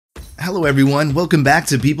Hello everyone, welcome back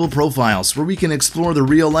to People Profiles, where we can explore the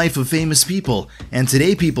real life of famous people. And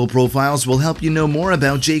today People Profiles will help you know more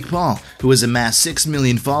about Jake Paul, who has amassed 6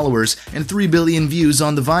 million followers and 3 billion views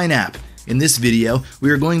on the Vine app. In this video,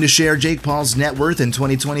 we are going to share Jake Paul's net worth in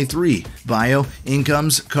 2023, bio,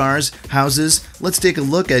 incomes, cars, houses. Let's take a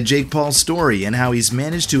look at Jake Paul's story and how he's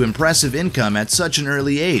managed to impressive income at such an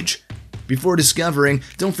early age. Before discovering,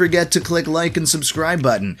 don't forget to click like and subscribe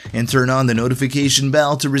button and turn on the notification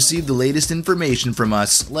bell to receive the latest information from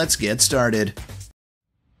us. Let's get started.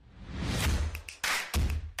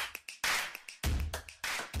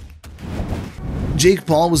 Jake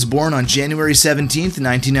Paul was born on January 17,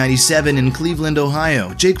 1997 in Cleveland,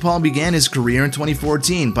 Ohio. Jake Paul began his career in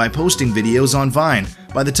 2014 by posting videos on Vine.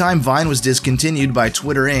 By the time Vine was discontinued by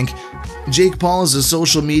Twitter Inc., Jake Paul is a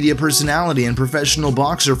social media personality and professional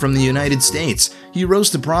boxer from the United States. He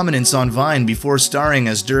rose to prominence on Vine before starring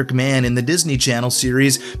as Dirk Mann in the Disney Channel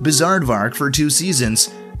series Bizaardvark for 2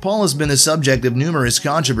 seasons. Paul has been the subject of numerous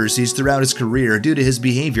controversies throughout his career due to his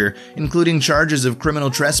behavior, including charges of criminal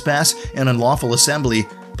trespass and unlawful assembly.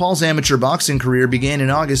 Paul's amateur boxing career began in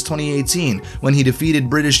August 2018 when he defeated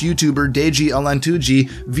British YouTuber Deji Alantuji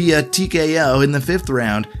via TKO in the 5th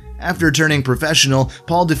round. After turning professional,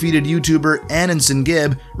 Paul defeated YouTuber Ananson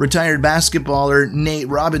Gibb, retired basketballer Nate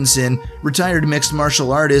Robinson, retired mixed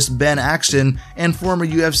martial artist Ben Axton, and former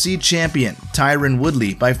UFC champion Tyron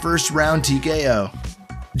Woodley by first-round TKO.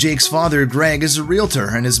 Jake's father, Greg, is a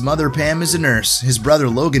realtor and his mother, Pam, is a nurse. His brother,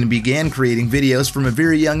 Logan, began creating videos from a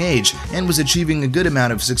very young age and was achieving a good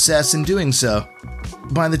amount of success in doing so.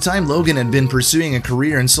 By the time Logan had been pursuing a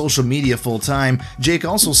career in social media full-time, Jake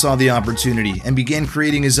also saw the opportunity and began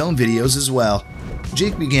creating his own videos as well.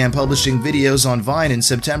 Jake began publishing videos on Vine in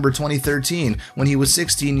September 2013 when he was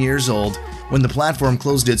 16 years old. When the platform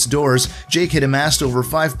closed its doors, Jake had amassed over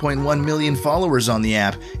 5.1 million followers on the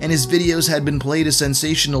app, and his videos had been played a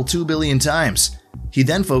sensational 2 billion times. He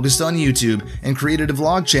then focused on YouTube and created a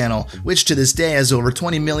vlog channel, which to this day has over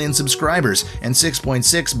 20 million subscribers and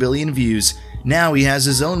 6.6 billion views. Now he has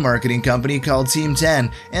his own marketing company called Team 10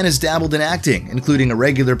 and has dabbled in acting, including a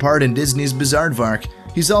regular part in Disney's Bizaardvark.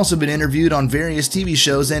 He's also been interviewed on various TV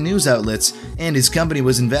shows and news outlets, and his company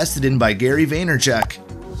was invested in by Gary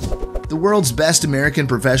Vaynerchuk. The world's best American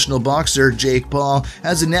professional boxer, Jake Paul,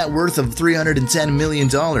 has a net worth of $310 million.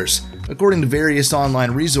 According to various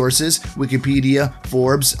online resources, Wikipedia,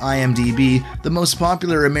 Forbes, IMDb, the most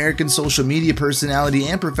popular American social media personality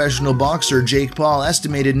and professional boxer, Jake Paul,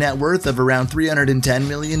 estimated net worth of around $310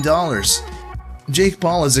 million. Jake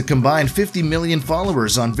Paul has a combined 50 million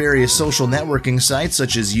followers on various social networking sites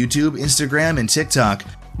such as YouTube, Instagram, and TikTok.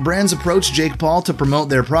 Brands approach Jake Paul to promote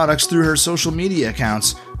their products through her social media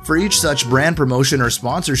accounts. For each such brand promotion or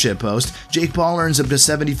sponsorship post, Jake Paul earns up to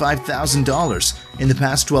 $75,000. In the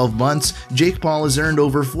past 12 months, Jake Paul has earned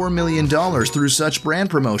over $4 million through such brand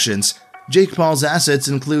promotions. Jake Paul's assets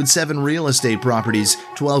include 7 real estate properties,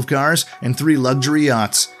 12 cars, and 3 luxury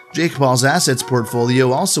yachts. Jake Paul's assets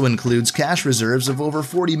portfolio also includes cash reserves of over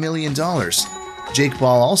 $40 million. Jake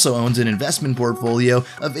Paul also owns an investment portfolio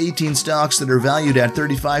of 18 stocks that are valued at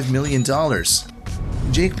 $35 million.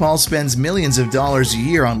 Jake Paul spends millions of dollars a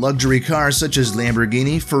year on luxury cars such as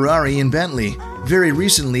Lamborghini, Ferrari, and Bentley. Very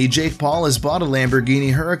recently, Jake Paul has bought a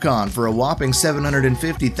Lamborghini Huracan for a whopping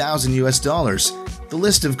 $750,000. The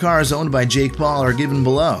list of cars owned by Jake Paul are given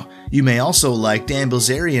below. You may also like Dan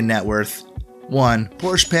Bilzerian net worth. 1.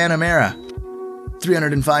 Porsche Panamera,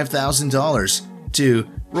 $305,000. 2.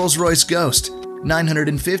 Rolls-Royce Ghost,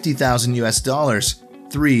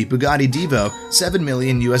 $950,000. 3. Bugatti Divo, $7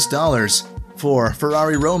 million. 4.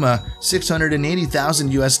 Ferrari Roma,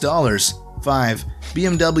 $680,000. 5.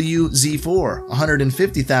 BMW Z4,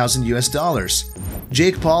 $150,000.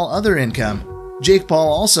 Jake Paul other income. Jake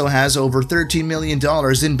Paul also has over $13 million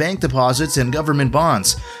in bank deposits and government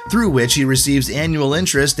bonds, through which he receives annual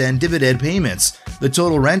interest and dividend payments. The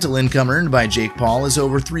total rental income earned by Jake Paul is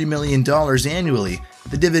over $3 million annually.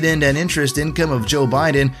 The dividend and interest income of Joe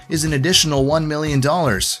Biden is an additional $1 million.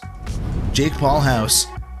 Jake Paul house.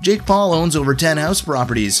 Jake Paul owns over 10 house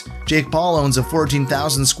properties. Jake Paul owns a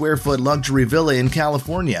 14,000 square foot luxury villa in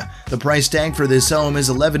California. The price tag for this home is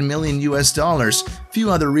 $11 million. Few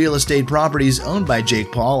other real estate properties owned by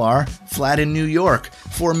Jake Paul are flat in New York,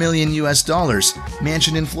 $4 million.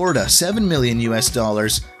 Mansion in Florida, $7 million.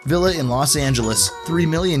 Villa in Los Angeles, $3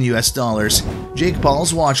 million. Jake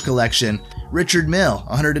Paul's watch collection. Richard Mill,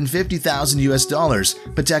 $150,000 US.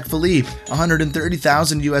 Patek Philippe,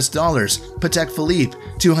 $130,000 US. Patek Philippe,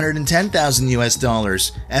 $210,000 US.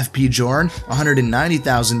 FP Journe,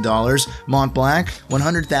 $190,000. Montblanc,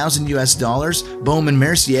 $100,000 US. Baume &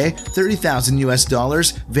 Mercier, $30,000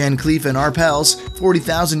 US. Van Cleef & Arpels,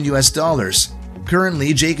 $40,000 US.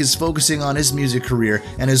 Currently, Jake is focusing on his music career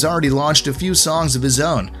and has already launched a few songs of his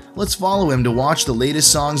own. Let's follow him to watch the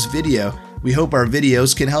latest song's video. We hope our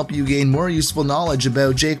videos can help you gain more useful knowledge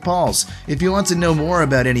about Jake Pauls. If you want to know more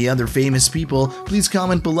about any other famous people, please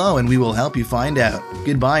comment below and we will help you find out.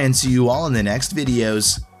 Goodbye and see you all in the next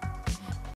videos.